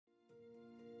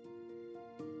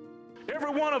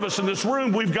Every one of us in this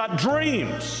room, we've got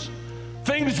dreams,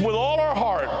 things with all our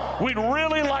heart we'd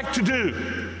really like to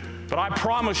do. But I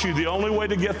promise you, the only way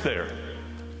to get there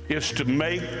is to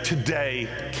make today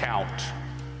count.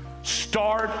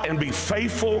 Start and be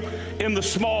faithful in the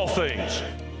small things.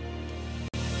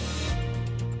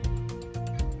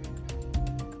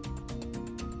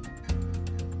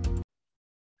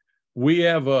 We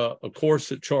have a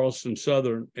course at Charleston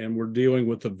Southern, and we're dealing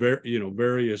with the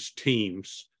various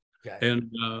teams. Okay.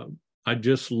 And I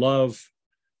just love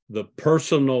the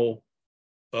personal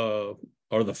or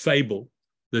the Fable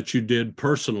that you did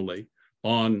personally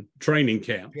on training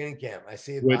camp. Training camp, I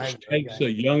see it. Which takes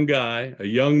a young guy, a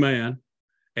young man,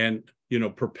 and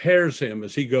prepares him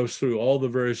as he goes through all the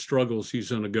various struggles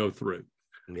he's going to go through.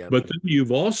 Yep. But then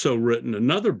you've also written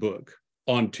another book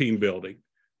on team building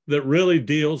that really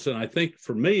deals, and I think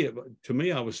to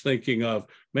me, I was thinking of,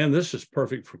 man, this is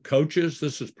perfect for coaches.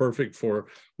 This is perfect for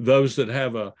those that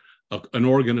have an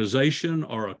organization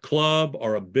or a club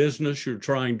or a business you're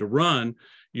trying to run.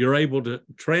 You're able to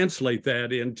translate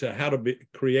that into how to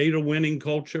create a winning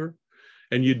culture,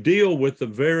 and you deal with the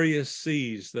various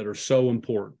C's that are so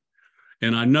important.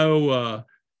 And I know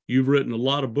you've written a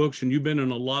lot of books and you've been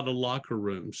in a lot of locker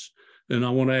rooms, and I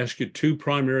want to ask you two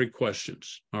primary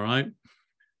questions, all right?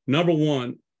 Number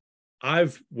one,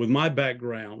 with my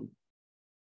background,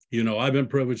 I've been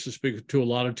privileged to speak to a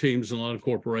lot of teams and a lot of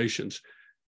corporations,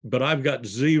 but I've got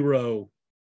zero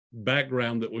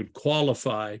background that would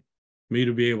qualify me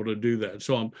to be able to do that.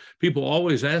 So people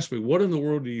always ask me, what in the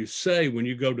world do you say when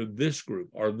you go to this group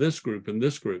or this group and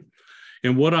this group?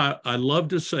 And what I love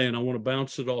to say, and I want to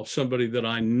bounce it off somebody that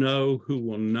I know who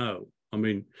will know. I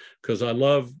mean, because I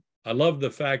love the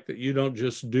fact that you don't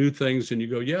just do things and you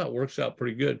go, yeah, it works out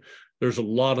pretty good. There's a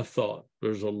lot of thought.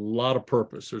 There's a lot of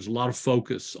purpose. There's a lot of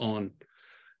focus on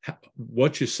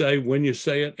what you say, when you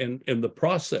say it, and the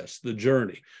process, the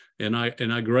journey. And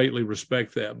I greatly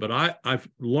respect that. But I've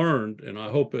learned, and I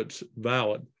hope it's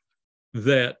valid,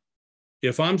 that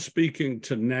if I'm speaking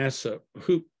to NASA,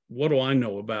 what do I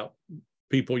know about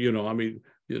people?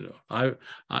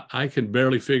 I can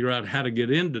barely figure out how to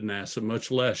get into NASA, much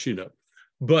less,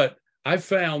 But I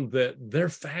found that they're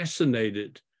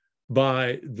fascinated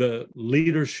by the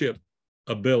leadership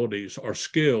abilities or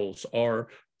skills or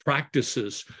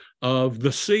practices of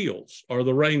the SEALs or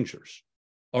the Rangers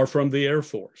or from the Air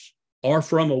Force or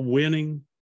from a winning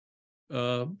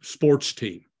sports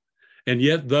team. And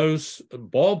yet those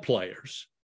ball players,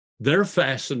 they're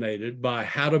fascinated by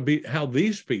how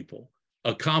these people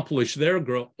accomplish their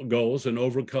goals and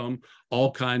overcome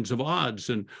all kinds of odds.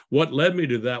 And what led me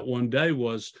to that one day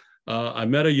was I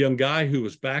met a young guy who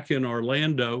was back in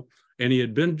Orlando, and he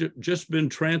had just been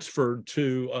transferred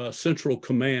to Central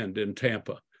Command in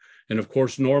Tampa. And of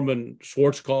course, Norman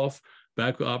Schwarzkopf,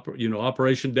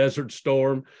 Operation Desert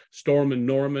Storm in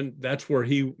Norman, that's where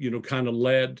he, kind of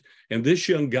led. And this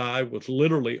young guy was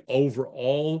literally over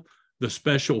all the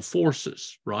special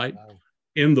forces, right? Wow.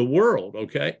 In the world,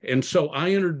 okay? And so I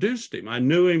introduced him. I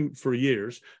knew him for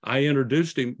years. I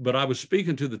introduced him, but I was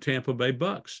speaking to the Tampa Bay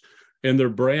Bucks in their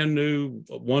brand new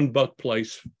One Buck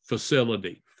Place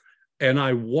facility. And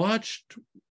I watched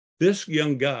this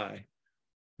young guy,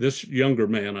 this younger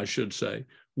man, I should say,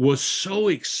 was so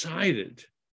excited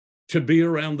to be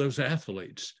around those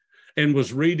athletes and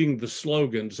was reading the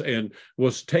slogans and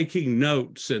was taking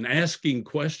notes and asking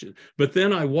questions. But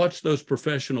then I watched those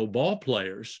professional ball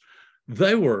players.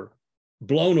 They were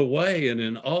blown away and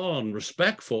in awe and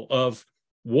respectful of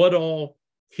what all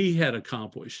he had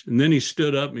accomplished. And then he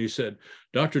stood up and he said,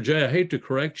 Dr. J, I hate to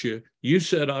correct you. You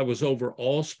said I was over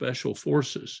all special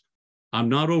forces. I'm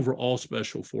not over all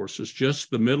special forces, just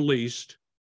the Middle East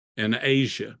and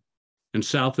Asia and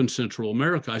South and Central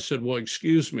America. I said, well,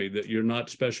 excuse me that you're not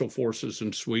special forces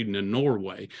in Sweden and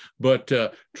Norway, but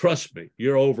trust me,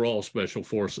 you're over all special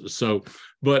forces. So,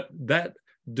 but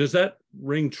does that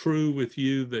ring true with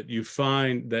you, that you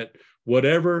find that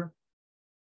whatever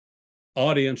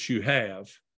audience you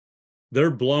have,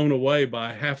 they're blown away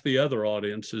by half the other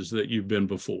audiences that you've been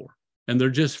before? And they're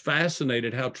just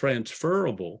fascinated how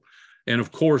transferable. And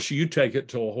of course, you take it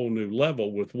to a whole new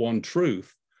level with one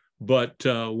truth. But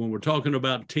when we're talking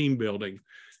about team building,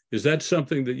 is that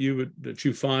something that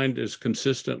you find as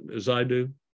consistent as I do?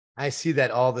 I see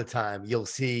that all the time. You'll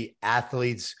see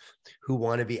athletes who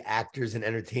want to be actors and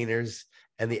entertainers,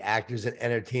 and the actors and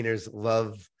entertainers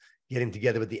love getting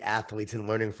together with the athletes and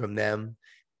learning from them.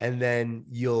 And then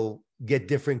you'll get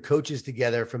different coaches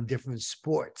together from different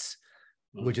sports,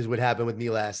 which is what happened with me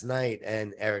last night.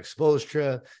 And Eric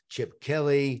Spoelstra, Chip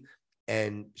Kelly,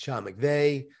 and Sean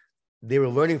McVay. they were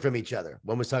learning from each other.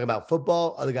 One was talking about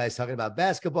football, other guys talking about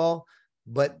basketball,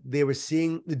 but they were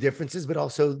seeing the differences, but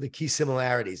also the key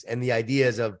similarities and the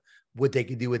ideas of what they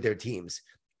could do with their teams.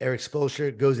 Eric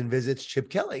Spoelstra goes and visits Chip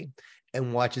Kelly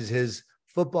and watches his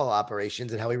football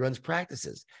operations and how he runs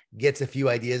practices, gets a few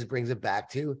ideas, brings it back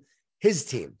to his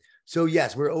team. So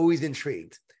yes, we're always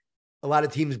intrigued. A lot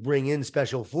of teams bring in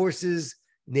special forces,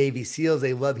 Navy SEALs.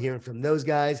 They love hearing from those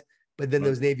guys. But then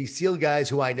those Navy SEAL guys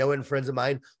who I know and friends of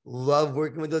mine love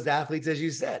working with those athletes, as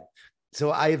you said.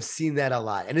 So I have seen that a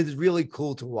lot. And it's really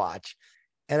cool to watch.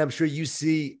 And I'm sure you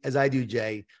see, as I do,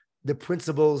 Jay, the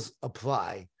principles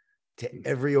apply to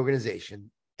every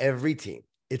organization, every team.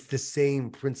 It's the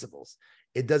same principles.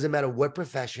 It doesn't matter what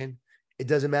profession. It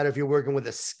doesn't matter if you're working with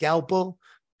a scalpel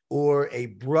or a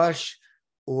brush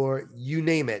or you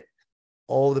name it.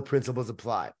 All the principles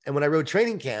apply. And when I wrote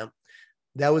Training Camp,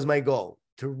 that was my goal,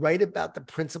 to write about the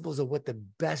principles of what the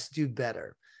best do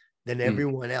better than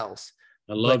everyone else.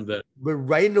 I love that. But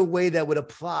write in a way that would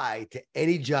apply to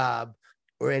any job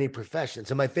or any profession.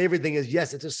 So my favorite thing is,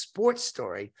 yes, it's a sports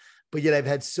story, but yet I've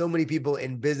had so many people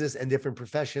in business and different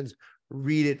professions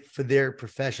read it for their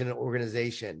profession and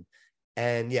organization.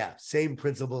 And yeah, same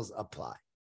principles apply.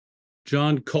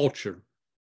 John, culture.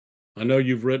 I know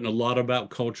you've written a lot about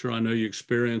culture. I know you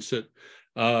experience it.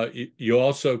 You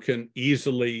also can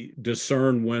easily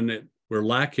discern when we're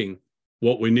lacking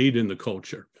what we need in the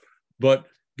culture. But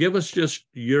give us just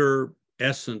your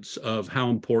essence of how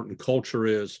important culture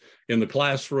is in the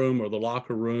classroom or the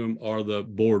locker room or the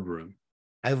boardroom.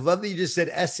 I love that you just said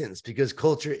essence, because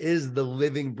culture is the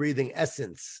living, breathing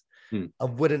essence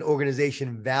of what an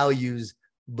organization values,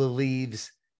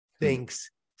 believes, thinks,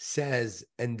 says,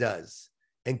 and does.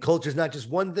 And culture is not just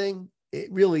one thing.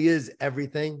 It really is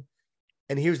everything.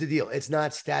 And here's the deal. It's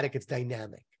not static. It's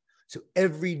dynamic. So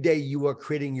every day you are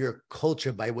creating your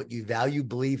culture by what you value,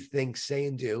 believe, think, say,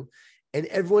 and do. And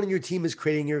everyone in your team is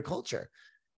creating your culture.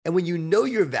 And when you know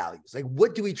your values, like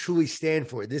what do we truly stand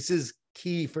for? This is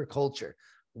key for culture.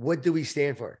 What do we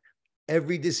stand for?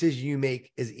 Every decision you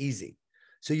make is easy.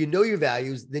 So you know your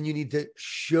values, then you need to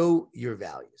show your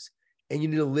values and you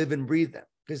need to live and breathe them,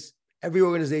 because every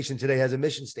organization today has a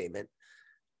mission statement,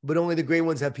 but only the great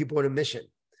ones have people on a mission.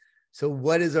 So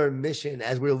what is our mission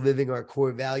as we're living our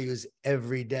core values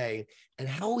every day? And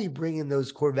how are we bringing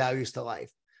those core values to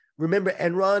life? Remember,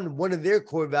 Enron, one of their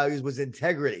core values was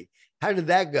integrity. How did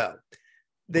that go?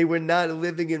 They were not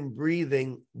living and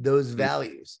breathing those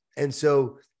values. And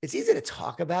so it's easy to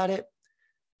talk about it.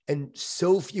 And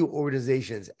so few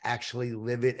organizations actually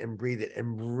live it and breathe it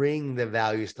and bring the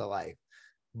values to life.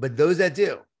 But those that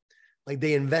do, like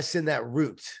they invest in that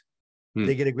root,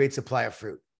 they get a great supply of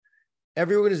fruit.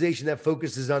 Every organization that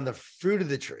focuses on the fruit of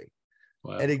the tree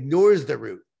and ignores the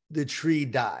root, the tree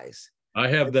dies. I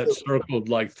have that circled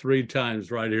like 3 times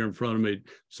right here in front of me.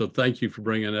 So thank you for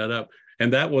bringing that up.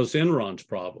 And that was Enron's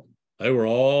problem. They were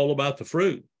all about the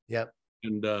fruit. Yep.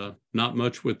 And not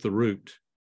much with the root.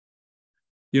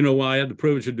 You know, I had the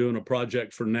privilege of doing a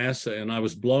project for NASA, and I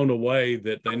was blown away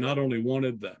that they not only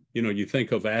wanted the, you know, you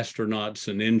think of astronauts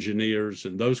and engineers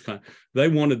and those kind, they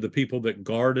wanted the people that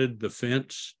guarded the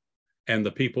fence and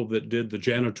the people that did the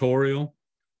janitorial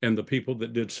and the people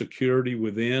that did security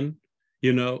within.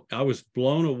 You know, I was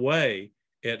blown away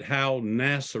at how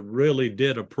NASA really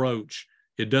did approach.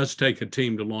 It does take a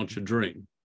team to launch a dream.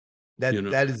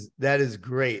 That is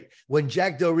great. When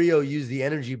Jack Del Rio used the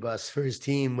energy bus for his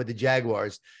team with the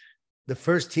Jaguars, the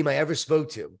first team I ever spoke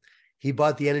to, he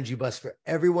bought the energy bus for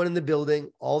everyone in the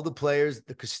building, all the players,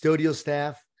 the custodial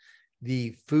staff,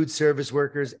 the food service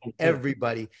workers,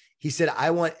 everybody. He said,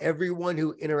 I want everyone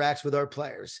who interacts with our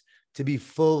players to be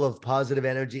full of positive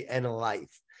energy and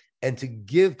life, and to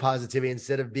give positivity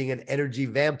instead of being an energy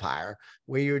vampire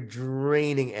where you're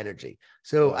draining energy.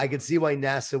 So I could see why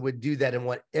NASA would do that and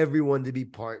want everyone to be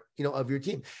part, you know, of your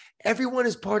team. Everyone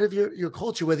is part of your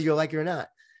culture, whether you like it or not.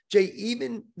 Jay,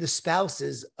 even the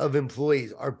spouses of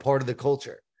employees are part of the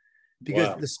culture,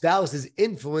 because the spouse is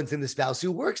influencing the spouse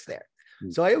who works there.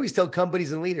 So I always tell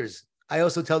companies and leaders, I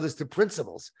also tell this to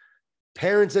principals,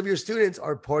 parents of your students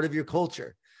are part of your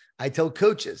culture. I tell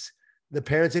coaches, the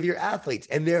parents of your athletes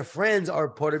and their friends are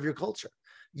part of your culture.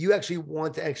 You actually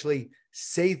want to actually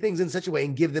say things in such a way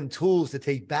and give them tools to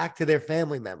take back to their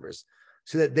family members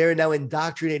so that they're now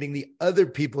indoctrinating the other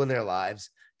people in their lives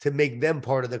to make them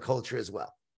part of the culture as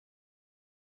well.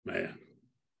 Man,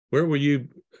 where were you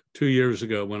 2 years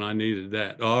ago when I needed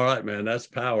that? All right, man, that's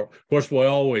power. Of course, we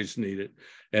always need it.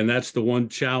 And that's the one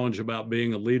challenge about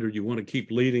being a leader. You want to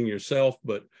keep leading yourself,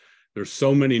 but There's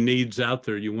so many needs out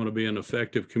there. You want to be an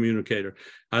effective communicator.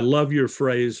 I love your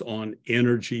phrase on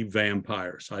energy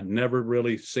vampires. I'd never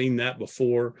really seen that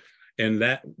before. And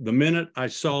that the minute I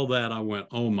saw that, I went,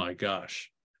 oh my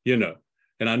gosh, you know,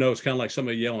 and I know it's kind of like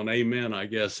somebody yelling amen, I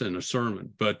guess, in a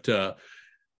sermon, but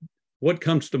what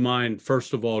comes to mind,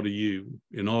 first of all, to you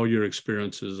in all your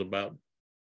experiences about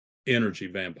energy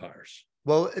vampires?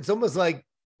 Well, it's almost like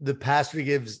the pastor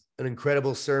gives an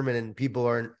incredible sermon and people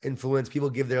are influenced. People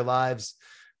give their lives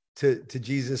to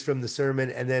Jesus from the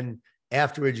sermon. And then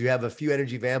afterwards, you have a few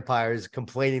energy vampires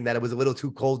complaining that it was a little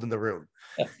too cold in the room,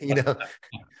 you know,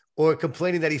 or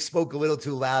complaining that he spoke a little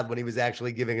too loud when he was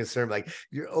actually giving a sermon. Like,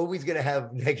 you're always going to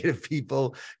have negative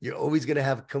people. You're always going to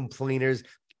have complainers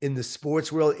in the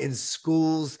sports world, in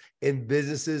schools, in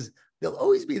businesses. There'll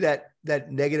always be that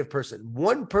negative person.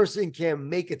 One person can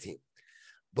make a team,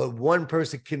 but one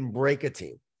person can break a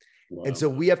team. Wow. And so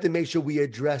we have to make sure we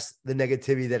address the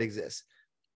negativity that exists.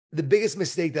 The biggest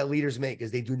mistake that leaders make is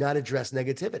they do not address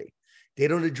negativity. They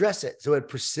don't address it. So it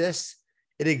persists,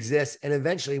 it exists, and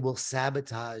eventually will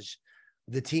sabotage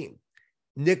the team.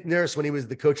 Nick Nurse, when he was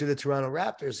the coach of the Toronto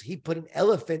Raptors, he put an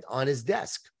elephant on his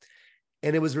desk.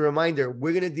 And it was a reminder,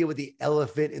 we're going to deal with the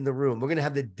elephant in the room. We're going to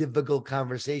have the difficult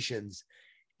conversations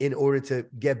in order to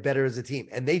get better as a team.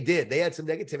 And they did. They had some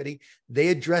negativity. They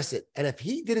addressed it. And if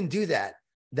he didn't do that,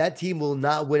 that team will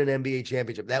not win an NBA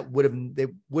championship. They wouldn't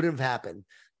have happened.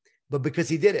 But because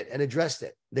he did it and addressed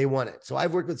it, they won it. So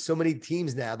I've worked with so many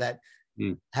teams now that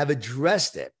have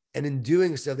addressed it. And in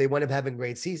doing so, they wind up having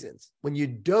great seasons. When you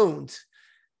don't,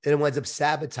 then it winds up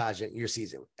sabotaging your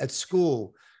season. At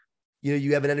school, you know,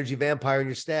 you have an energy vampire in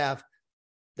your staff,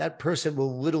 that person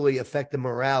will literally affect the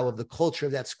morale of the culture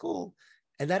of that school.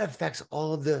 And that affects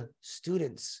all of the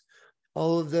students,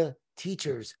 all of the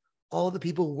teachers, all the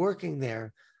people working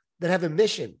there that have a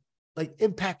mission, like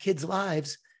impact kids'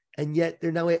 lives. And yet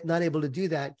they're not able to do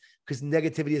that because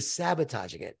negativity is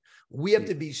sabotaging it. We have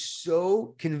to be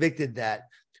so convicted that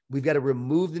we've got to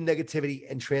remove the negativity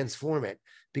and transform it,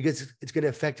 because it's going to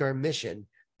affect our mission.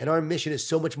 And our mission is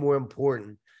so much more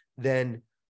important than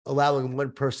allowing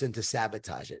one person to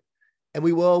sabotage it. And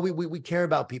we care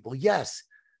about people. Yes.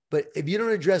 But if you don't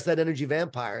address that energy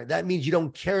vampire, that means you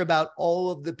don't care about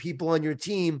all of the people on your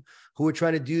team who are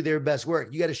trying to do their best work.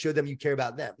 You got to show them you care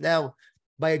about them. Now,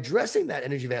 by addressing that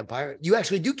energy vampire, you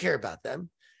actually do care about them,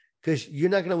 because you're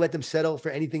not going to let them settle for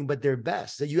anything but their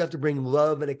best. So you have to bring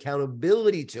love and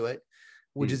accountability to it,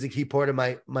 which is a key part of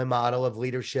my model of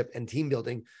leadership and team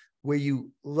building, where you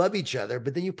love each other,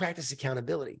 but then you practice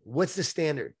accountability. What's the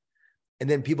standard? And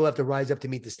then people have to rise up to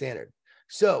meet the standard.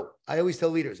 So I always tell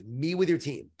leaders, meet with your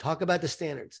team, talk about the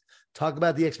standards, talk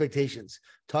about the expectations,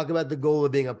 talk about the goal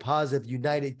of being a positive,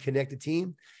 united, connected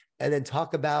team, and then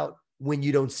talk about when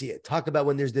you don't see it. Talk about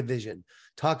when there's division.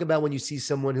 Talk about when you see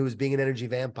someone who is being an energy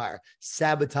vampire,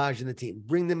 sabotaging the team.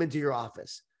 Bring them into your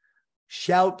office.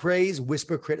 Shout praise,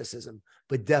 whisper criticism,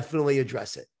 but definitely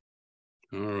address it.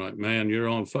 All right, man, you're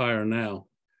on fire now.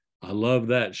 I love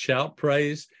that. Shout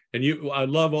praise. And I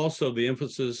love also the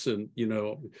emphasis, and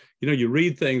you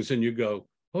read things and you go,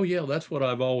 oh yeah, that's what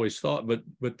I've always thought.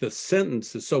 But the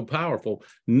sentence is so powerful.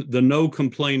 The no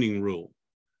complaining rule.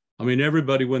 I mean,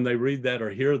 everybody, when they read that or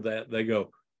hear that,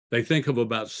 they think of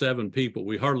about 7 people.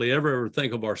 We hardly ever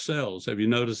think of ourselves. Have you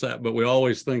noticed that? But we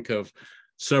always think of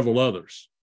several others.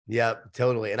 Yeah,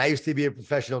 totally. And I used to be a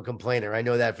professional complainer. I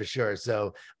know that for sure.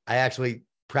 So I actually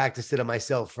practiced it on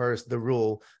myself first, the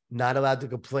rule, not allowed to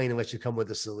complain unless you come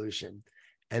with a solution.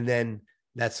 And then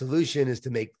that solution is to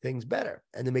make things better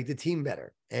and to make the team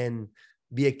better and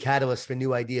be a catalyst for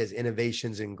new ideas,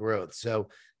 innovations, and growth. So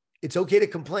it's okay to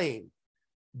complain,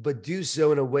 but do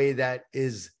so in a way that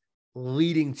is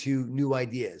leading to new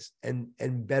ideas and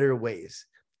better ways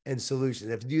and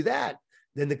solutions. If you do that,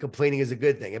 then the complaining is a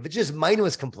good thing. If it's just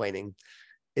mindless complaining,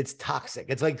 it's toxic.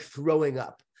 It's like throwing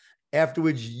up.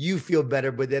 Afterwards, you feel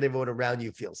better, but then everyone around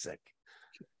you feels sick.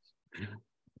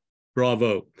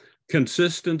 Bravo.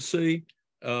 Consistency.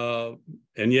 And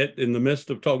yet in the midst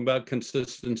of talking about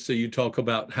consistency, you talk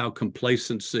about how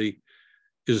complacency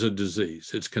is a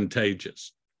disease. It's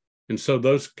contagious. And so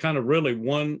those kind of really,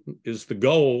 one is the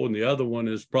goal and the other one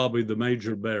is probably the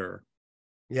major bearer.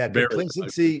 Yeah,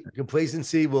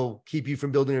 complacency will keep you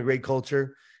from building a great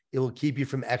culture. It will keep you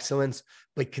from excellence,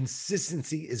 but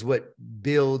consistency is what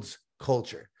builds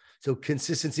culture. So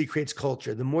consistency creates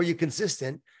culture. The more you're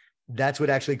consistent, that's what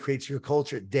actually creates your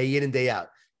culture day in and day out.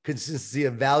 Consistency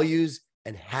of values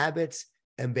and habits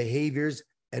and behaviors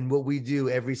and what we do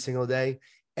every single day.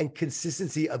 And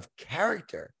consistency of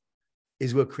character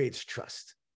is what creates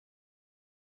trust.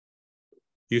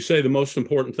 You say the most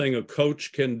important thing a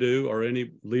coach can do, or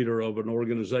any leader of an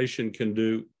organization can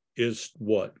do, is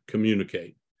what?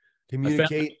 Communicate. Communicate. I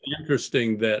found it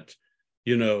interesting that,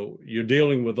 you're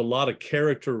dealing with a lot of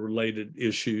character-related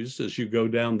issues as you go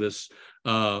down this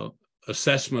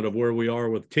assessment of where we are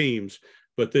with teams,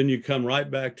 but then you come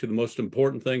right back to the most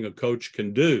important thing a coach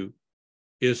can do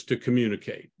is to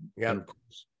communicate. Yeah. And of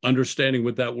course, understanding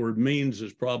what that word means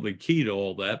is probably key to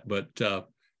all that, but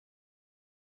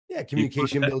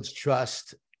communication builds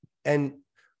trust. And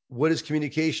what is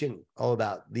communication all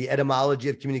about? The etymology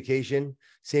of communication,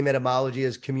 same etymology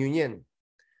as communion,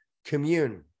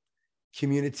 community.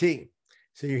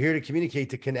 So you're here to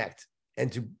communicate, to connect,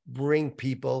 and to bring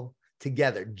people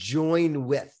together, join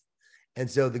with.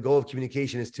 And so the goal of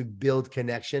communication is to build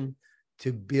connection,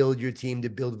 to build your team, to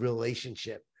build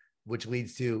relationship, which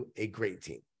leads to a great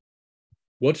team.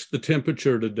 What's the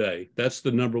temperature today? That's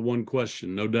the number one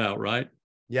question, no doubt, right?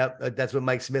 Yep. That's what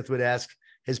Mike Smith would ask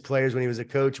his players when he was a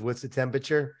coach. What's the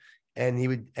temperature? And he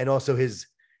would, and also his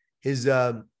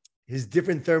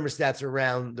different thermostats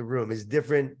around the room, his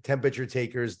different temperature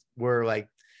takers were like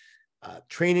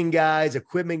training guys,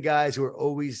 equipment guys who were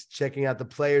always checking out the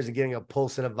players and getting a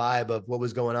pulse and a vibe of what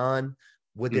was going on,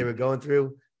 what they were going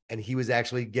through. And he was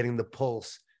actually getting the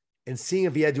pulse and seeing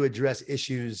if he had to address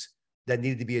issues that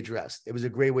needed to be addressed. It was a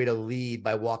great way to lead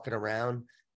by walking around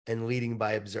and leading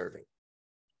by observing.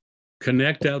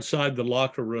 Connect outside the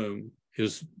locker room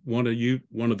is one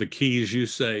of the keys, you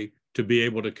say, to be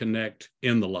able to connect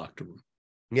in the locker room.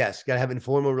 Yes, got to have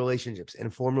informal relationships.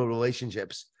 Informal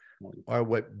relationships are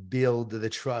what build the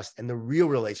trust and the real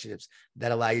relationships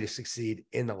that allow you to succeed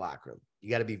in the locker room.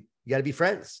 You got to be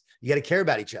friends. You got to care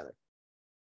about each other.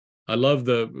 I love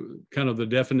the kind of the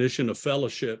definition of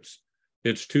fellowships.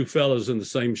 It's two fellas in the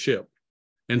same ship.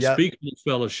 And speaking of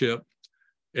fellowship,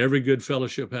 every good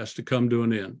fellowship has to come to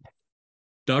an end.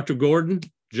 Dr. Gordon,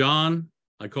 John,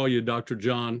 I call you Dr.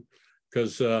 John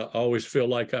because I always feel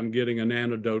like I'm getting an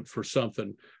antidote for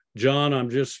something. John, I'm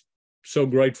just so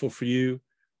grateful for you.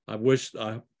 I wish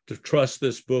to trust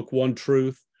this book, One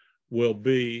Truth, will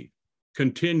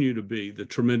continue to be the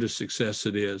tremendous success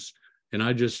it is. And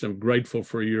I just am grateful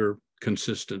for your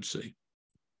consistency.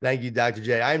 Thank you, Dr.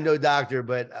 J. I'm no doctor,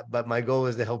 but my goal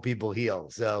is to help people heal.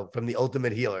 So from the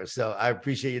ultimate healer. So I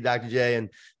appreciate you, Dr. J.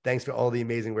 And thanks for all the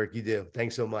amazing work you do.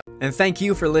 Thanks so much. And thank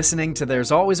you for listening to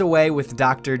There's Always a Way with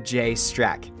Dr. J.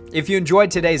 Strack. If you enjoyed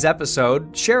today's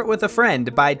episode, share it with a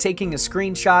friend by taking a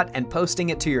screenshot and posting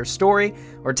it to your story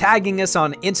or tagging us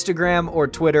on Instagram or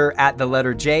Twitter at the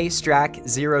letter J Strack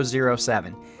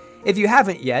 007. If you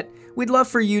haven't yet, we'd love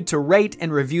for you to rate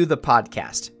and review the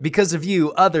podcast. Because of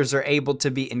you, others are able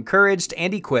to be encouraged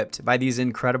and equipped by these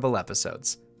incredible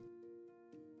episodes.